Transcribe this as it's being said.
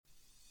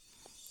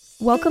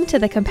Welcome to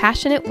the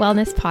Compassionate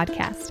Wellness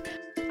Podcast.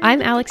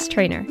 I'm Alex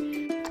Trainer.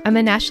 I'm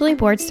a nationally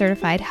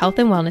board-certified health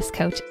and wellness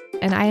coach,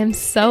 and I am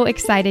so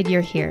excited you're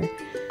here.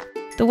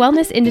 The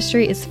wellness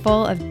industry is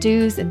full of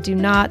do's and do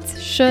nots,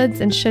 shoulds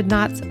and should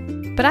nots,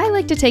 but I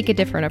like to take a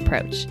different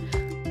approach.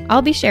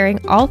 I'll be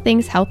sharing all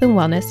things health and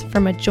wellness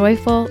from a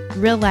joyful,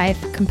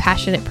 real-life,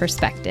 compassionate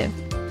perspective.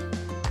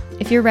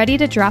 If you're ready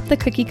to drop the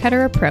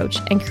cookie-cutter approach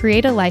and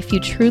create a life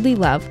you truly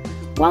love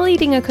while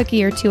eating a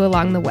cookie or two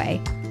along the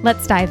way,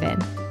 let's dive in.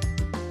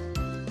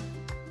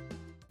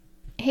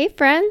 Hey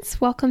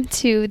friends, welcome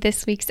to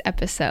this week's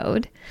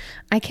episode.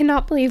 I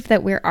cannot believe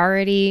that we're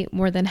already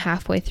more than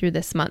halfway through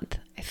this month.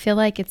 I feel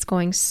like it's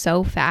going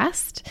so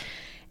fast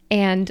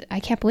and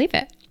I can't believe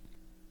it.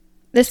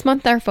 This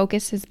month our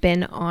focus has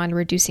been on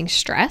reducing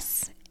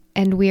stress,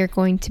 and we are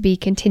going to be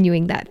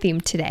continuing that theme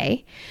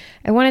today.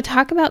 I want to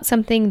talk about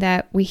something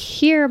that we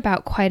hear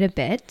about quite a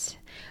bit,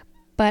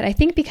 but I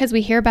think because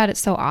we hear about it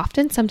so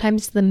often,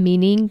 sometimes the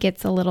meaning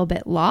gets a little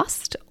bit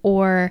lost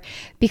or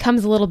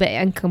becomes a little bit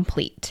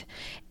incomplete.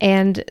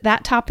 And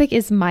that topic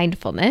is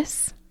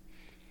mindfulness.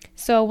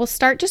 So we'll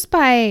start just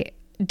by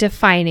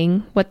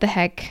defining what the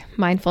heck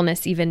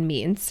mindfulness even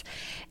means.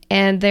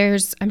 And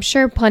there's, I'm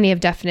sure, plenty of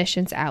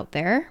definitions out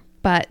there,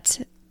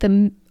 but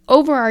the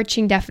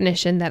overarching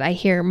definition that I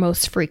hear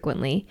most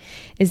frequently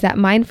is that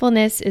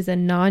mindfulness is a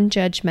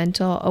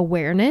non-judgmental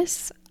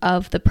awareness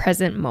of the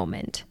present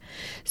moment.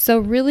 So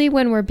really,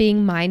 when we're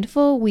being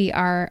mindful, we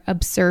are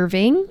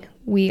observing,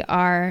 we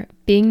are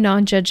being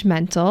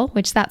non-judgmental,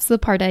 which that's the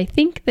part I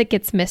think that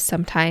gets missed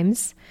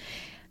sometimes.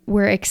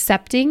 We're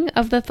accepting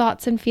of the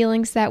thoughts and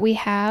feelings that we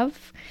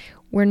have.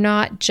 We're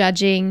not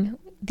judging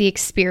the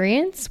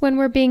experience when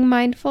we're being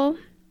mindful.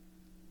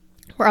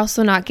 We're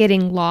also not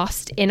getting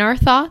lost in our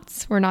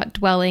thoughts. We're not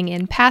dwelling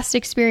in past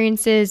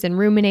experiences and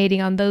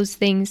ruminating on those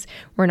things.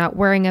 We're not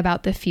worrying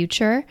about the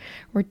future.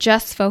 We're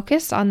just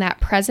focused on that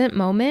present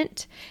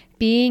moment,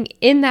 being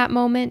in that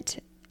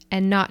moment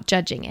and not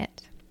judging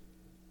it.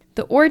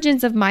 The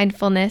origins of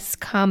mindfulness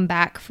come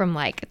back from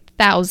like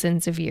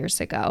thousands of years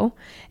ago.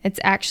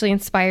 It's actually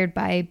inspired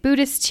by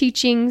Buddhist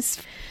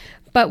teachings.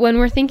 But when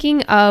we're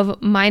thinking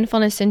of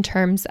mindfulness in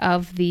terms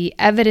of the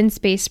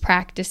evidence-based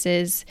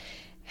practices,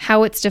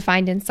 how it's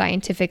defined in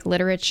scientific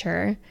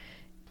literature,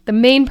 the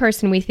main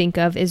person we think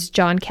of is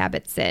Jon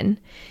Kabat-Zinn.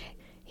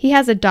 He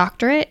has a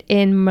doctorate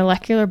in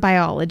molecular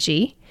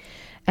biology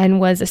and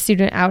was a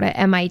student out at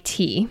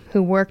MIT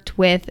who worked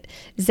with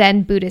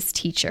Zen Buddhist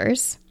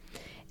teachers.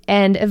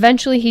 And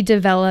eventually he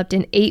developed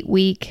an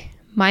 8-week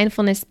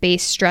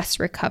mindfulness-based stress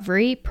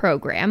recovery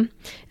program.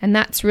 And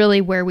that's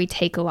really where we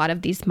take a lot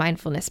of these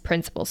mindfulness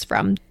principles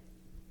from.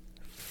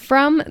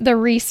 From the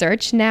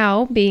research,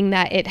 now being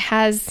that it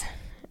has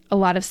a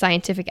lot of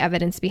scientific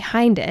evidence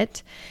behind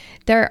it,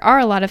 there are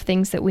a lot of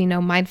things that we know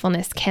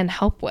mindfulness can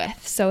help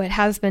with. So it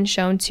has been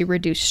shown to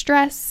reduce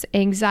stress,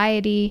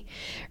 anxiety,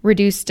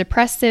 reduce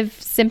depressive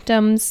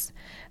symptoms,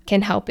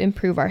 can help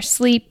improve our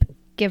sleep,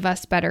 give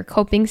us better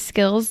coping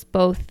skills,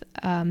 both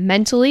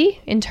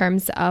mentally in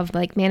terms of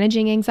like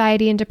managing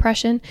anxiety and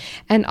depression,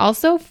 and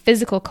also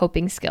physical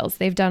coping skills.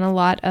 They've done a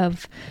lot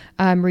of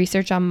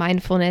research on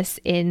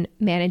mindfulness in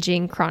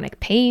managing chronic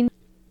pain.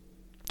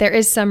 There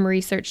is some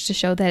research to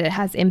show that it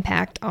has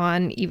impact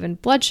on even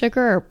blood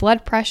sugar or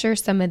blood pressure,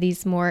 some of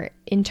these more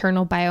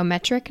internal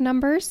biometric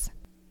numbers.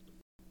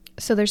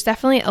 So there's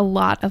definitely a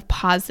lot of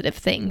positive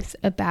things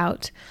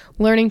about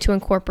learning to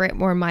incorporate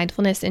more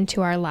mindfulness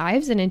into our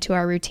lives and into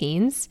our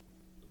routines.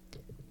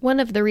 One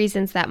of the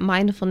reasons that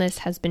mindfulness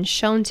has been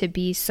shown to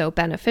be so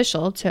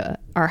beneficial to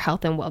our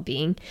health and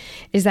well-being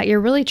is that you're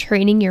really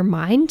training your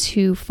mind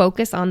to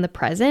focus on the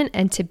present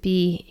and to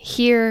be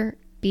here,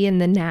 be in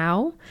the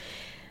now.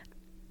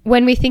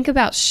 When we think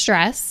about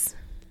stress,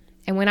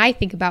 and when I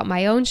think about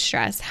my own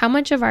stress, how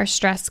much of our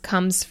stress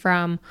comes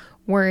from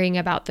worrying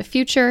about the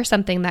future,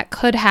 something that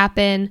could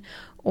happen,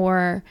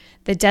 or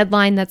the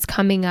deadline that's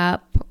coming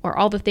up, or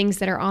all the things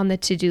that are on the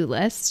to-do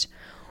list?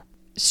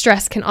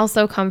 Stress can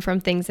also come from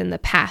things in the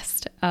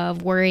past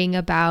of worrying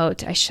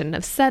about, I shouldn't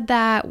have said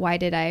that, why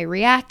did I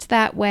react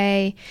that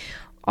way?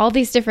 All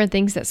these different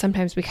things that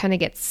sometimes we kind of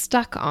get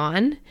stuck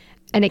on,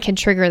 and it can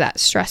trigger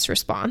that stress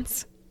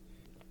response.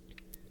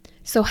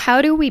 So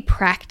how do we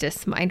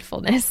practice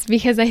mindfulness?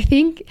 Because I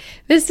think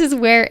this is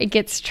where it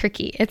gets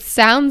tricky. It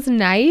sounds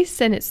nice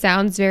and it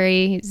sounds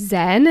very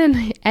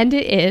zen, and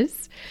it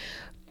is.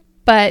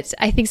 But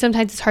I think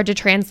sometimes it's hard to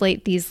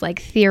translate these like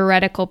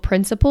theoretical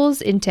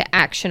principles into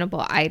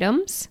actionable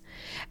items.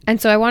 And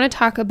so I want to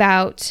talk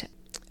about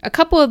a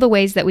couple of the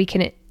ways that we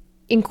can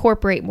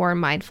incorporate more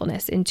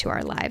mindfulness into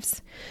our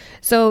lives.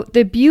 So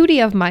the beauty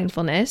of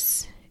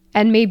mindfulness,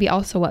 and maybe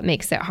also what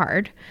makes it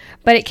hard,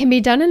 but it can be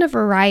done in a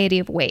variety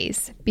of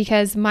ways,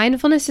 because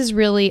mindfulness is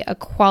really a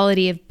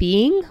quality of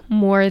being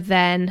more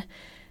than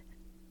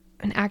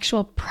an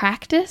actual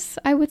practice,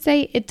 I would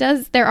say.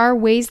 There are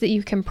ways that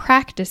you can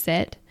practice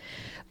it,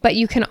 but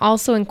you can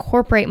also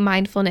incorporate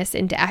mindfulness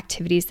into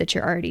activities that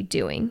you're already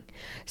doing.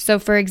 So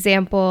for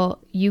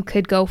example, you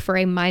could go for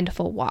a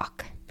mindful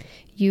walk.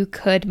 You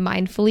could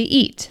mindfully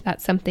eat.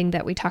 That's something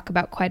that we talk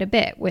about quite a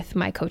bit with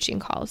my coaching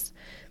calls.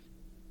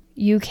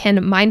 You can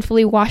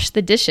mindfully wash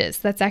the dishes.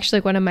 That's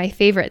actually one of my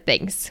favorite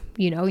things.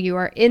 You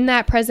are in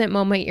that present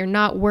moment. You're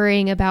not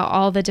worrying about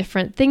all the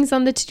different things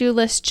on the to-do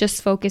list,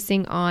 just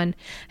focusing on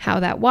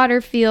how that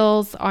water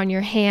feels on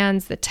your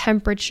hands, the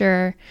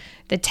temperature,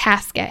 the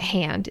task at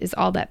hand is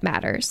all that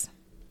matters.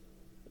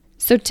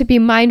 So to be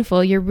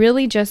mindful, you're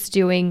really just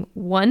doing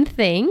one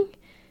thing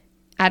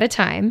at a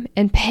time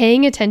and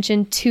paying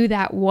attention to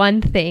that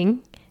one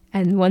thing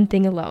and one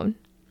thing alone.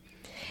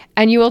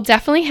 And you will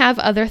definitely have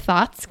other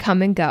thoughts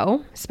come and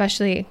go,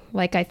 especially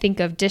like I think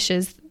of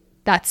dishes.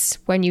 That's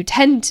when you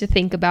tend to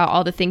think about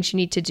all the things you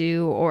need to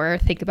do or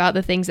think about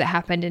the things that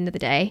happened into the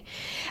day.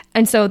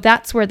 And so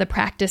that's where the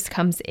practice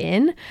comes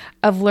in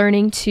of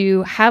learning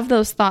to have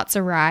those thoughts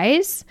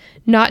arise,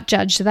 not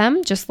judge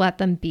them, just let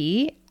them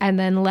be, and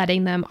then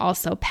letting them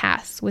also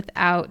pass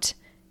without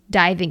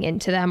diving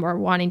into them or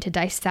wanting to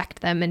dissect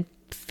them and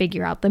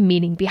figure out the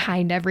meaning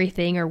behind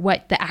everything or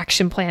what the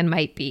action plan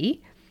might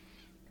be.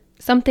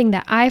 Something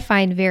that I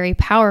find very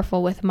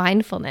powerful with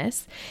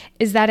mindfulness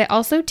is that it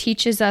also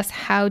teaches us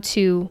how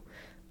to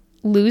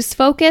lose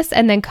focus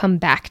and then come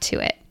back to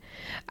it.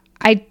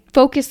 I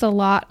focus a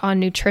lot on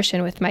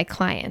nutrition with my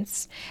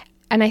clients,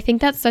 and I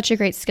think that's such a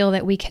great skill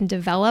that we can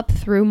develop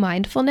through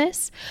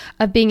mindfulness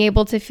of being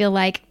able to feel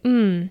like,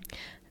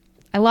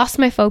 I lost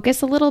my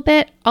focus a little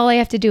bit. All I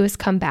have to do is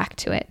come back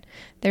to it.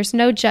 There's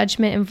no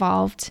judgment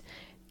involved.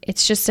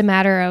 It's just a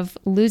matter of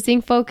losing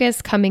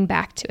focus, coming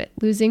back to it,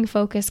 losing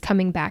focus,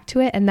 coming back to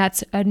it. And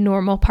that's a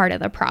normal part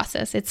of the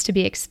process. It's to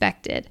be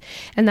expected.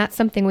 And that's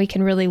something we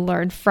can really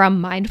learn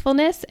from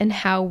mindfulness and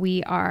how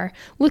we are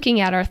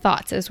looking at our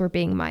thoughts as we're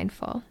being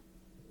mindful.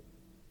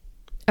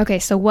 Okay,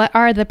 so what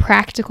are the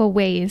practical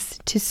ways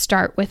to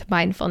start with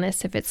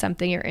mindfulness if it's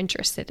something you're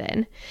interested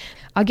in?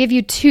 I'll give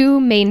you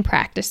two main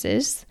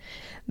practices.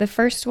 The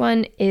first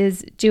one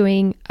is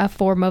doing a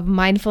form of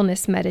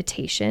mindfulness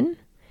meditation.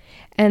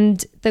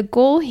 And the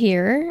goal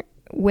here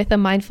with a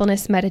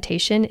mindfulness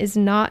meditation is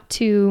not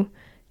to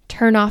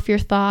turn off your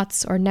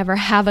thoughts or never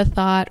have a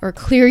thought or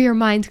clear your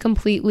mind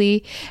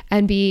completely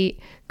and be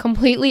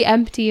completely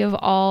empty of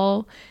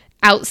all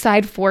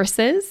outside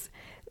forces.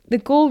 The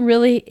goal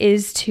really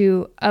is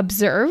to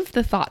observe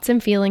the thoughts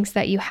and feelings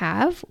that you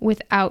have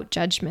without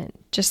judgment.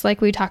 Just like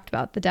we talked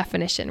about the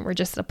definition, we're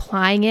just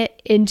applying it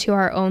into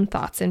our own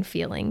thoughts and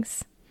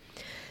feelings.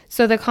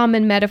 So the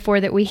common metaphor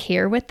that we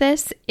hear with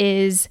this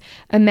is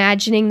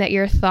imagining that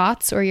your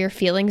thoughts or your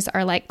feelings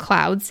are like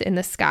clouds in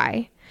the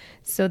sky.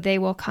 So they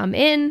will come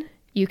in,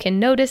 you can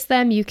notice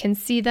them, you can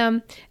see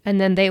them,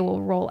 and then they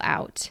will roll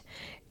out.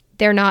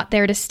 They're not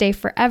there to stay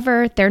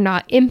forever. They're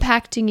not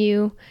impacting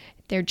you.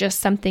 They're just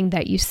something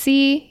that you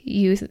see,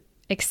 you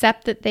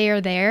accept that they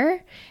are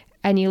there,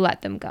 and you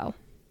let them go.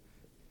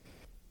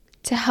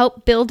 To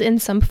help build in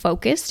some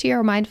focus to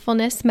your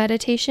mindfulness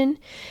meditation,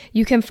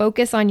 you can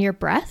focus on your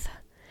breath.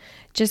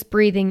 Just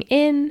breathing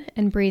in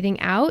and breathing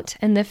out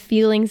and the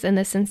feelings and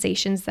the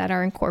sensations that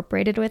are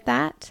incorporated with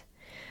that.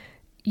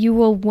 You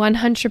will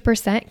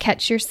 100%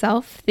 catch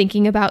yourself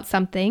thinking about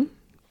something.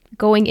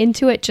 Going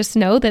into it, just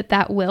know that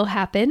that will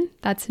happen.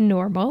 That's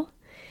normal.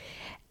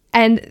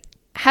 And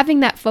having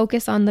that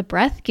focus on the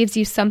breath gives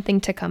you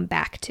something to come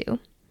back to.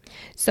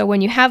 So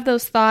when you have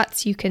those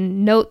thoughts, you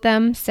can note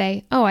them,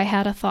 say, oh, I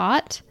had a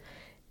thought,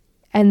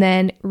 and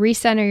then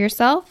recenter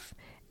yourself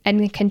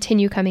and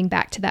continue coming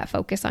back to that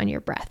focus on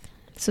your breath.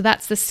 So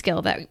that's the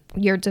skill that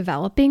you're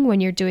developing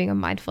when you're doing a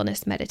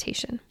mindfulness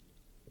meditation.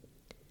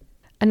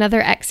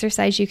 Another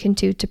exercise you can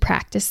do to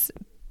practice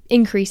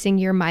increasing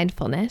your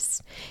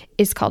mindfulness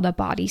is called a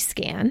body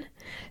scan.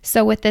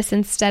 So with this,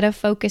 instead of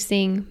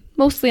focusing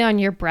mostly on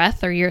your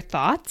breath or your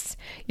thoughts,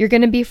 you're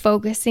going to be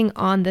focusing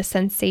on the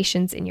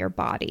sensations in your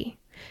body.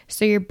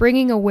 So you're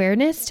bringing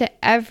awareness to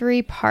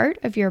every part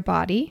of your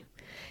body.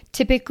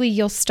 Typically,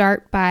 you'll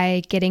start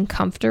by getting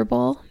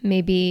comfortable,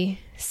 maybe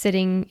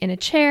sitting in a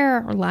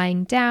chair or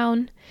lying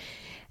down.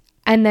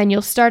 And then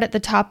you'll start at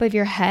the top of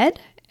your head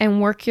and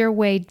work your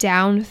way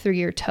down through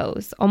your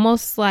toes,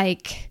 almost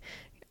like,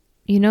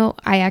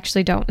 I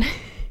actually don't.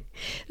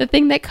 The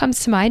thing that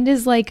comes to mind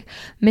is like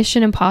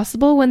Mission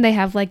Impossible when they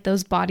have like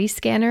those body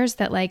scanners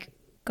that like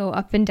go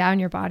up and down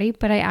your body,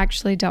 but I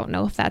actually don't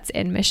know if that's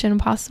in Mission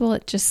Impossible.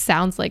 It just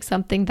sounds like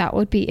something that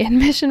would be in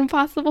Mission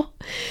Impossible.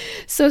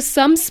 So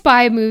some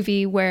spy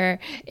movie where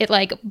it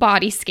like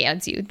body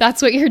scans you.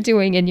 That's what you're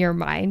doing in your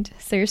mind.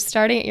 So you're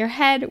starting at your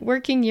head,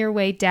 working your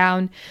way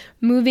down,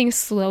 moving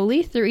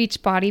slowly through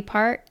each body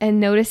part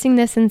and noticing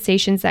the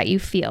sensations that you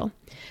feel.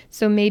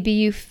 So maybe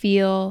you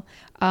feel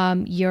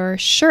your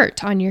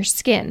shirt on your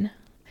skin.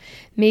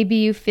 Maybe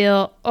you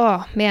feel,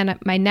 oh man,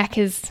 my neck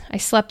I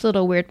slept a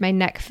little weird. My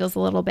neck feels a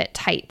little bit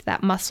tight.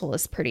 That muscle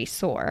is pretty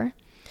sore.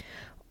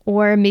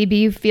 Or maybe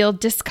you feel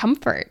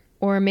discomfort,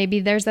 or maybe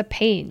there's a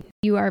pain.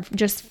 You are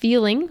just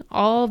feeling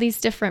all these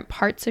different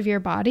parts of your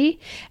body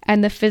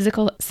and the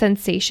physical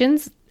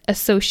sensations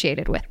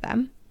associated with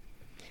them.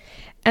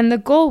 And the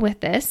goal with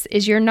this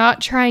is you're not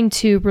trying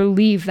to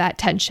relieve that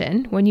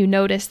tension. When you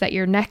notice that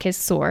your neck is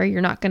sore, you're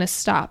not going to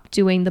stop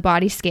doing the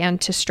body scan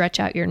to stretch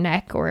out your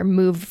neck or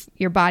move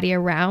your body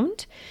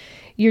around.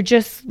 You're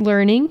just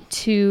learning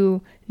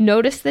to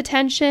notice the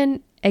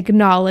tension,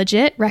 acknowledge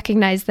it,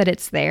 recognize that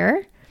it's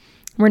there.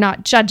 We're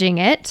not judging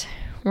it.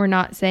 We're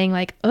not saying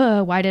like,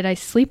 why did I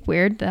sleep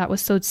weird? That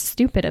was so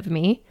stupid of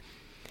me.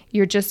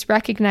 You're just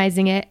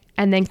recognizing it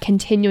and then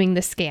continuing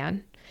the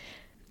scan.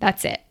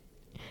 That's it.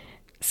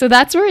 So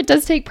that's where it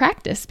does take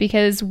practice,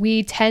 because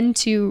we tend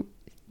to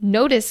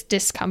notice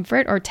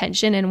discomfort or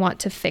tension and want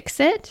to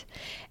fix it.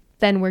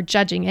 Then we're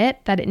judging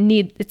it, that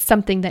it's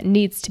something that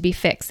needs to be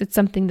fixed. It's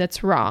something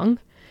that's wrong.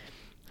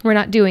 We're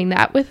not doing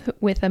that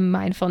with a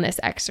mindfulness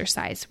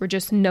exercise. We're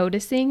just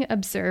noticing,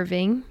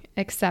 observing,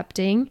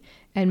 accepting,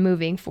 and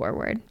moving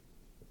forward.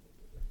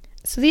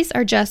 So these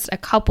are just a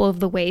couple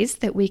of the ways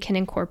that we can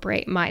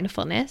incorporate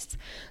mindfulness.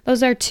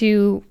 Those are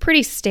two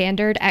pretty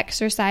standard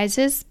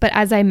exercises, but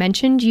as I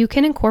mentioned, you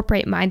can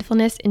incorporate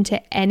mindfulness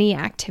into any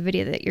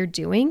activity that you're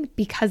doing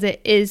because it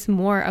is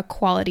more a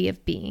quality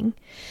of being.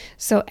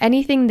 So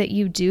anything that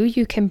you do,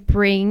 you can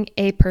bring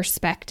a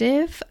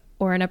perspective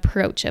or an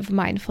approach of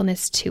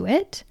mindfulness to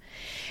it.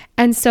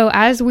 And so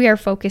as we are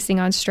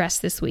focusing on stress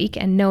this week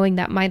and knowing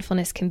that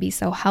mindfulness can be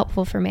so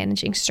helpful for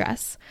managing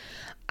stress,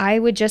 I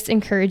would just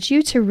encourage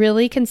you to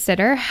really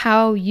consider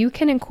how you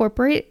can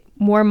incorporate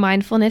more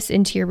mindfulness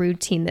into your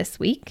routine this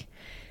week.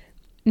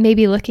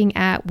 Maybe looking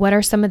at what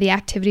are some of the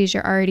activities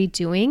you're already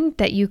doing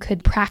that you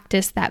could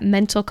practice that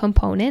mental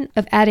component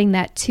of adding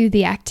that to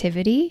the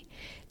activity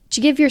to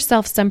give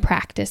yourself some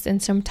practice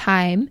and some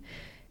time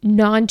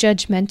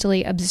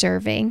non-judgmentally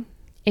observing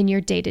in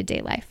your day-to-day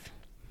life.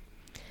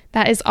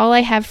 That is all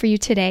I have for you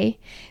today.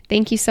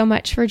 Thank you so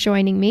much for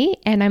joining me,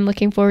 and I'm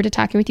looking forward to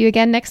talking with you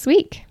again next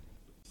week.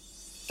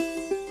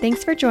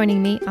 Thanks for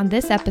joining me on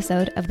this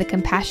episode of the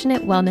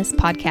Compassionate Wellness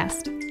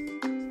Podcast.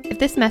 If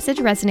this message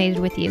resonated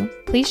with you,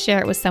 please share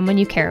it with someone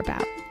you care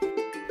about.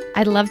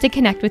 I'd love to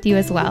connect with you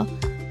as well.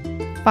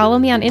 Follow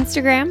me on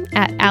Instagram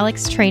at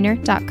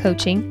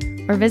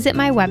alextrainer.coaching or visit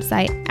my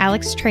website,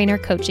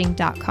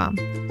 alextrainercoaching.com.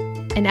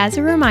 And as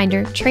a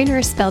reminder, trainer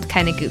is spelled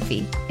kind of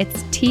goofy.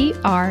 It's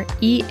Treanor.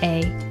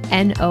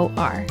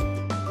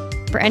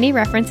 For any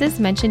references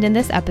mentioned in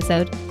this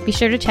episode, be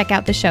sure to check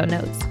out the show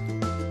notes.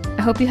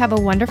 I hope you have a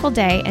wonderful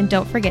day, and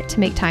don't forget to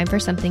make time for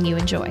something you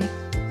enjoy.